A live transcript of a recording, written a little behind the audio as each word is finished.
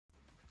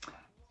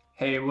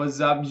Hey, what's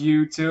up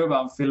YouTube?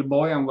 I'm Phil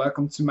Boy and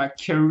welcome to my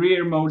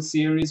career mode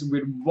series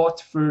with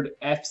Watford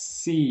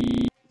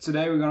FC.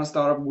 Today we're gonna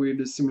start up with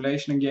the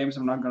simulation games.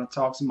 I'm not gonna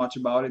talk so much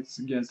about it. It's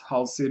against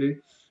Hull City.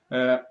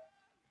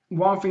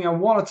 One thing I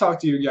want to talk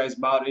to you guys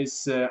about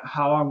is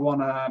how I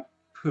wanna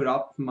put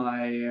up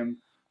my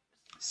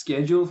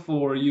schedule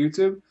for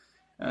YouTube.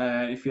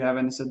 If you have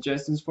any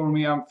suggestions for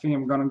me, I think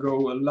I'm gonna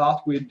go a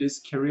lot with this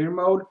career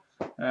mode.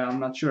 I'm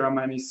not sure how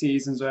many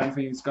seasons or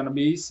anything it's gonna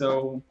be,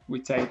 so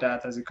we take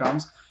that as it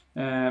comes.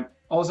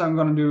 Also, I'm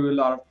gonna do a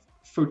lot of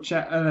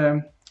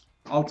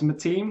Ultimate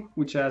Team,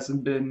 which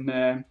hasn't been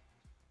a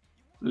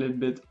little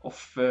bit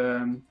of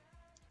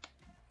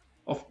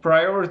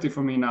priority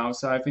for me now.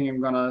 So I think I'm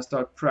gonna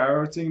start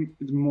prioritizing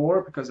it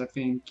more because I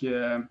think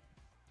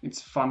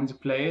it's fun to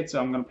play it.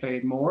 So I'm gonna play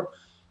it more.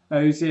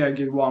 You see, I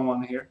get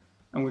 1-1 here,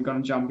 and we're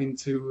gonna jump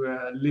into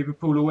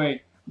Liverpool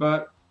away.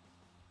 But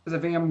I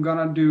think I'm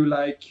gonna do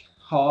like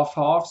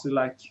half-half, so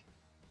like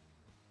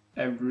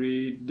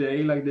every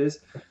day like this.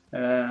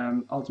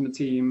 Ultimate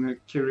Team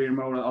career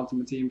mode and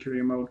Ultimate Team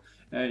career mode.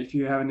 If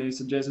you have any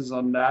suggestions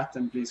on that,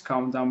 then please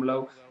comment down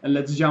below. And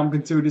let's jump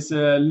into this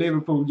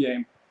Liverpool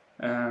game.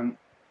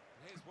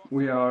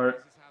 We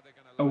are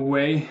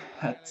away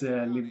at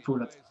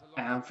Liverpool at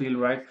Anfield,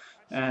 right?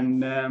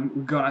 And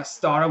we're gonna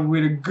start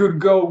with a good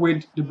goal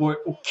with the boy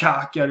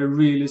Okaka, a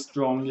really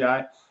strong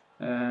guy.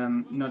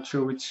 Not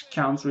sure which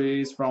country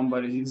he's from,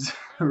 but he's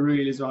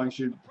really strong. He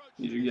should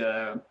get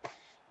a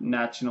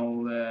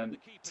national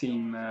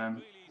team.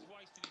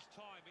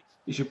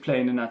 He should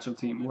play in the national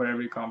team wherever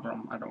he come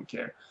from. I don't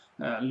care.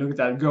 Look at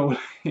that goal.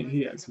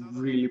 He has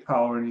really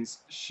power in his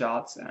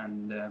shots,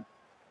 and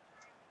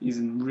he's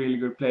a really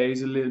good player.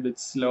 He's a little bit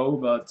slow,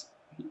 but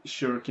he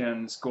sure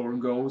can score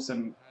goals,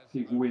 and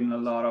he win a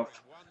lot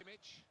of.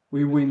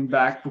 We win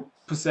back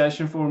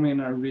possession for me,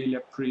 and I really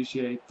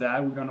appreciate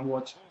that. We're gonna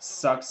watch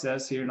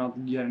success here,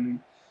 not getting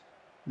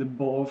the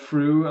ball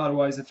through.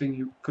 Otherwise, I think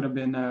it could have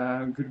been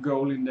a good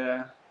goal in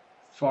the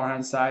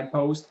far-hand side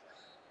post.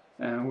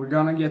 And we're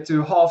gonna get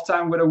to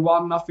halftime with a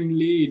 1-0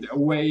 lead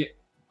away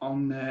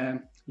on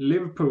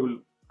Liverpool.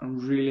 I'm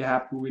really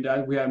happy with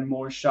that. We had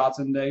more shots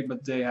than they,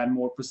 but they had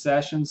more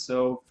possession.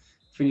 So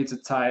I think it's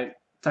a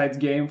tight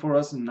game for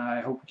us, and I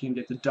hope we can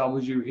get the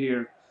W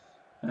here.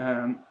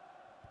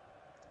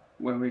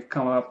 When we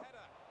come up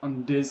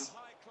on this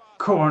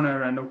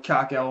corner and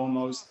Okaka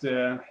almost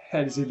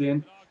heads it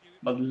in.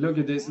 But look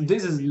at this.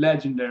 This is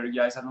legendary,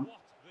 guys.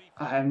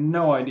 I have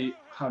no idea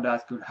how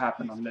that could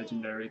happen on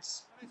legendary.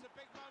 It's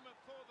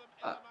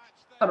I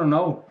don't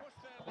know.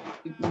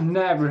 It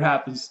never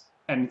happens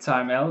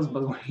anytime else,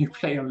 but when you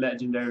play on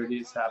legendary,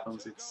 this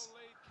happens.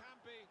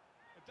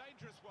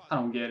 I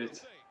don't get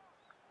it.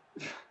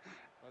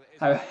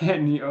 Have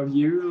any of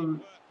you?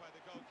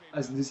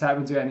 Has this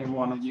happened to any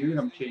one of you?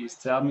 Then please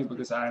tell me,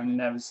 because I have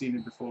never seen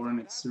it before and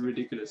it's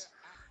ridiculous.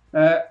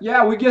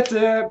 Yeah, we get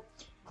the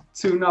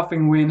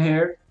 2-0 win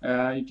here.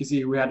 You can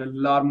see we had a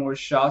lot more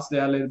shots. They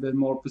had a little bit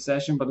more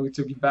possession, but we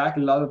took it back.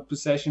 A lot of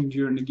possession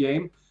during the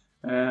game.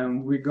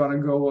 We're gonna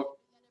go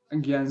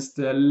against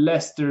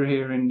Leicester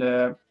here in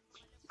the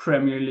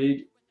Premier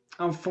League.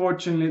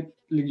 Unfortunately,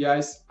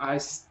 guys, I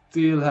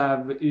still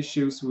have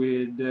issues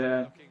with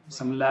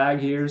some lag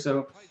here,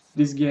 so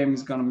this game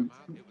is gonna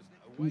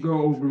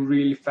go over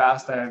really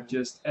fast. I have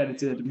just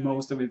edited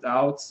most of it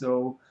out,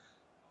 so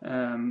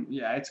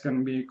yeah, it's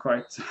gonna be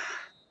quite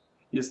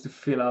just to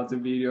fill out the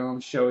video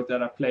and show it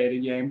that I played the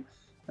game.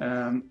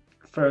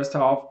 First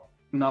half,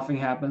 nothing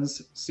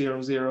happens,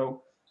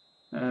 0-0.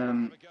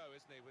 I'm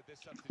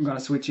gonna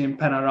switch in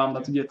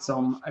Panorama to get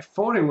some. I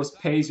thought it was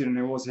pace and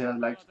he had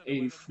like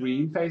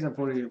 83 pace. I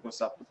thought it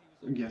was up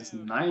against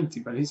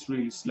 90, but he's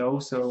really slow,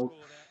 so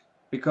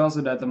because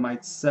of that I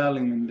might sell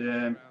him in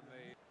the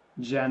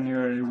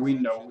January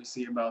window. We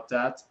see about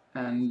that.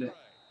 And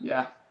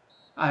yeah,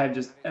 I have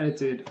just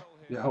edited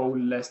the whole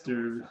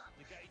Leicester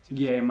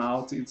game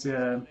out. It's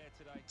a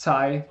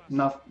tie,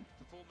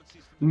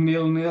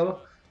 0-0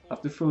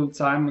 after full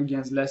time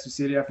against Leicester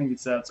City. I think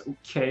that's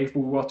okay for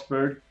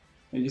Watford.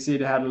 And you see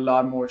they had a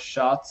lot more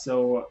shots,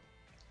 so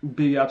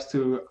big ups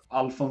to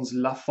Alphonse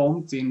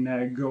Lafont in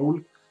goal.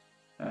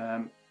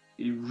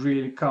 It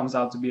really comes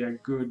out to be a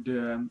good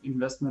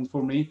investment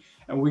for me.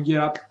 And we get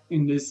up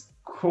in this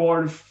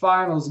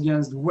quarterfinals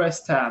against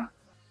West Ham.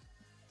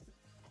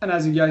 And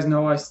as you guys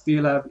know, I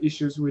still have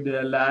issues with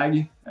the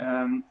lag.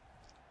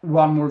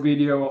 One more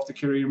video of the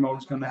career mode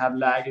is going to have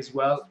lag as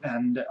well,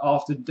 and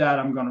after that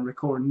I'm going to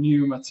record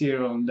new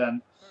material, and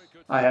then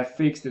I have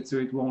fixed it so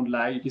it won't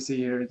lag. You can see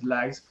here it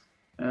lags.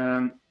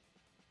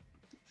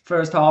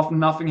 First half,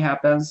 nothing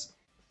happens,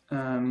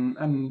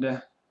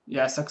 and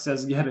yeah,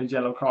 success, get a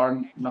yellow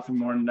card, nothing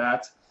more than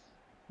that.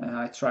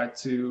 I tried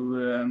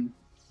to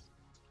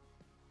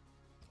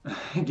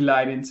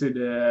glide into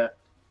the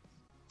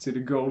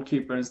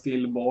goalkeeper and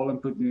steal the ball and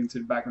put it into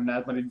the back of the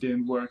net, but it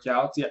didn't work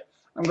out. Yeah,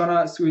 I'm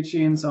gonna switch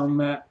in some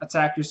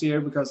attackers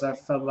here because I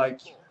felt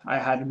like I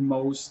had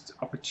most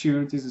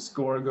opportunities to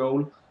score a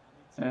goal,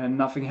 and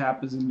nothing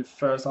happens in the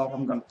first half.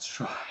 I'm gonna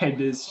try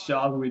this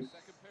shot with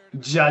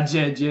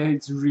Jajeje,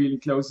 it's really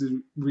close. It's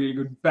really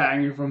good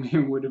banger from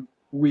him with a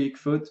weak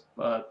foot,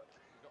 but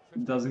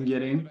it doesn't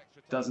get in.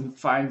 Doesn't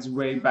find its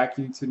way back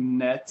into the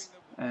net.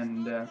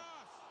 And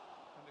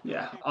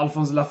yeah,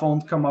 Alphonse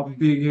Lafont come up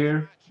big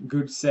here.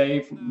 Good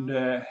save from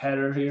the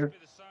header here.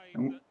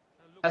 And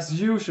as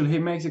usual, he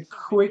makes a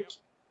quick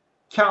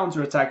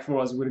counter attack for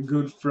us with a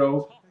good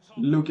throw.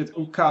 Look at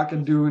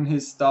Ukaka doing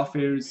his stuff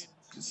here. He's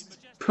just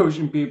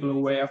pushing people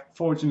away.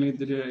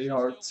 Unfortunately, they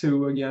are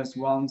 2 against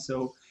 1,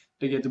 so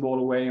they get the ball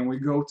away, and we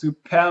go to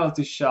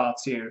penalty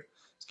shots here.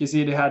 As you can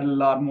see, they had a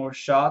lot more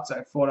shots.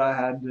 I thought I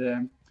had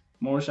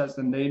more shots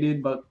than they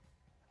did, but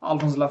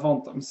Alphonse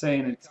Lafont, I'm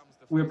saying it.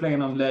 We're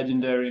playing on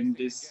legendary in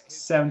this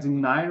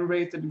 79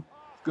 rated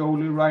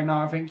goalie right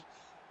now, I think.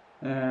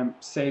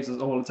 Saves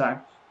us all the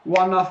time.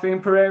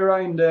 1-0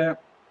 Pereira in the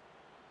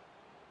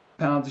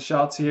penalty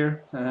shots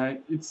here.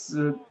 It's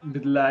a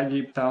bit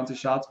laggy penalty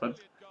shots, but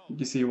you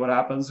can see what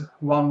happens.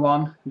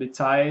 1-1, they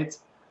tie it,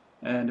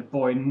 and the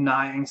boy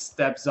Nine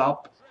steps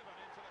up,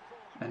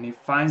 and he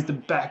finds the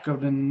back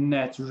of the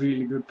net.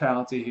 Really good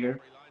penalty here.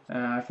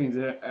 I think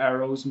the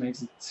arrows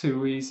makes it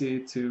too easy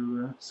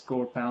to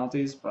score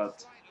penalties,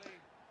 but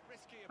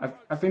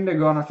I think they're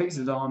gonna fix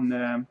it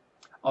on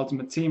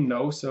Ultimate Team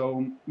though,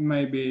 so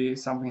maybe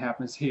something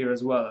happens here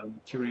as well in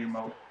career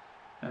mode.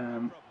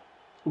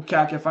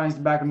 Ukaka finds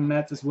the back of the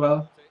net as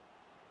well.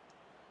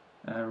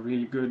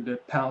 Really good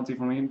penalty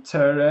from him.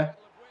 Ture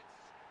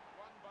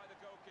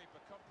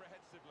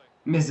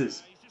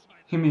misses.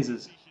 He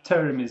misses.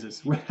 Ture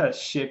misses with a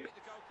chip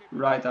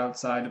right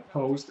outside the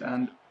post.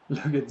 And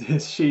look at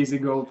this cheesy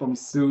goal from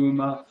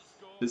Zuma,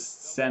 the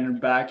center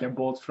back I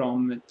bought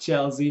from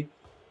Chelsea.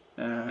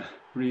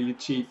 Really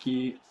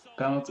cheeky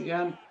penalty,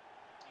 and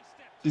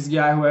this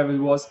guy, whoever it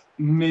was,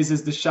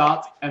 misses the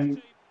shot,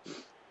 and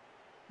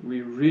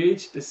we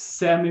reach the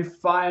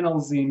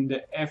semi-finals in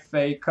the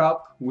FA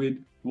Cup with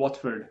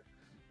Watford.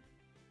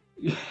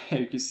 You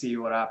can see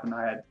what happened.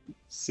 I had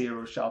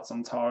 0 shots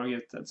on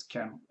target. That's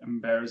kind of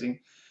embarrassing.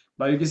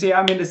 But you can see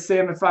I'm in the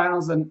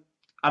semi-finals, and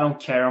I don't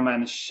care how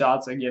many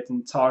shots I get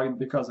on target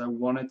because I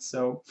won it.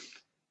 So,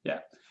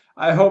 yeah.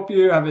 I hope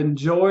you have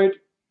enjoyed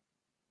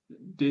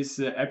this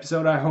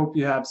episode. I hope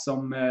you have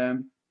some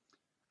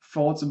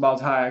thoughts about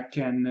how I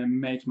can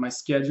make my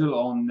schedule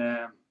on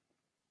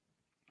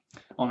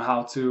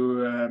how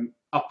to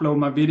upload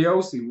my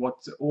videos, in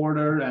what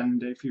order,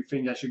 and if you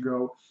think I should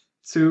go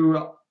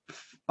to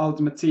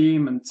Ultimate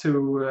Team and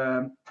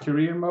to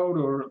career mode,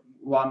 or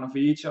one of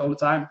each all the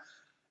time.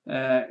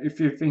 If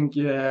you think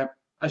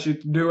I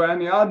should do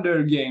any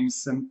other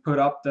games and put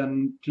up,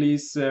 then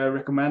please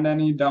recommend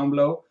any down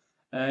below.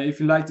 If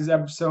you like this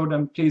episode,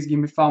 then please give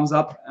me thumbs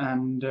up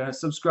and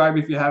subscribe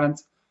if you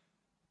haven't.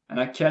 And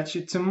I'll catch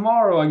you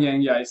tomorrow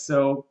again, guys.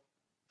 So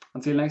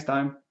until next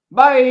time,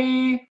 bye!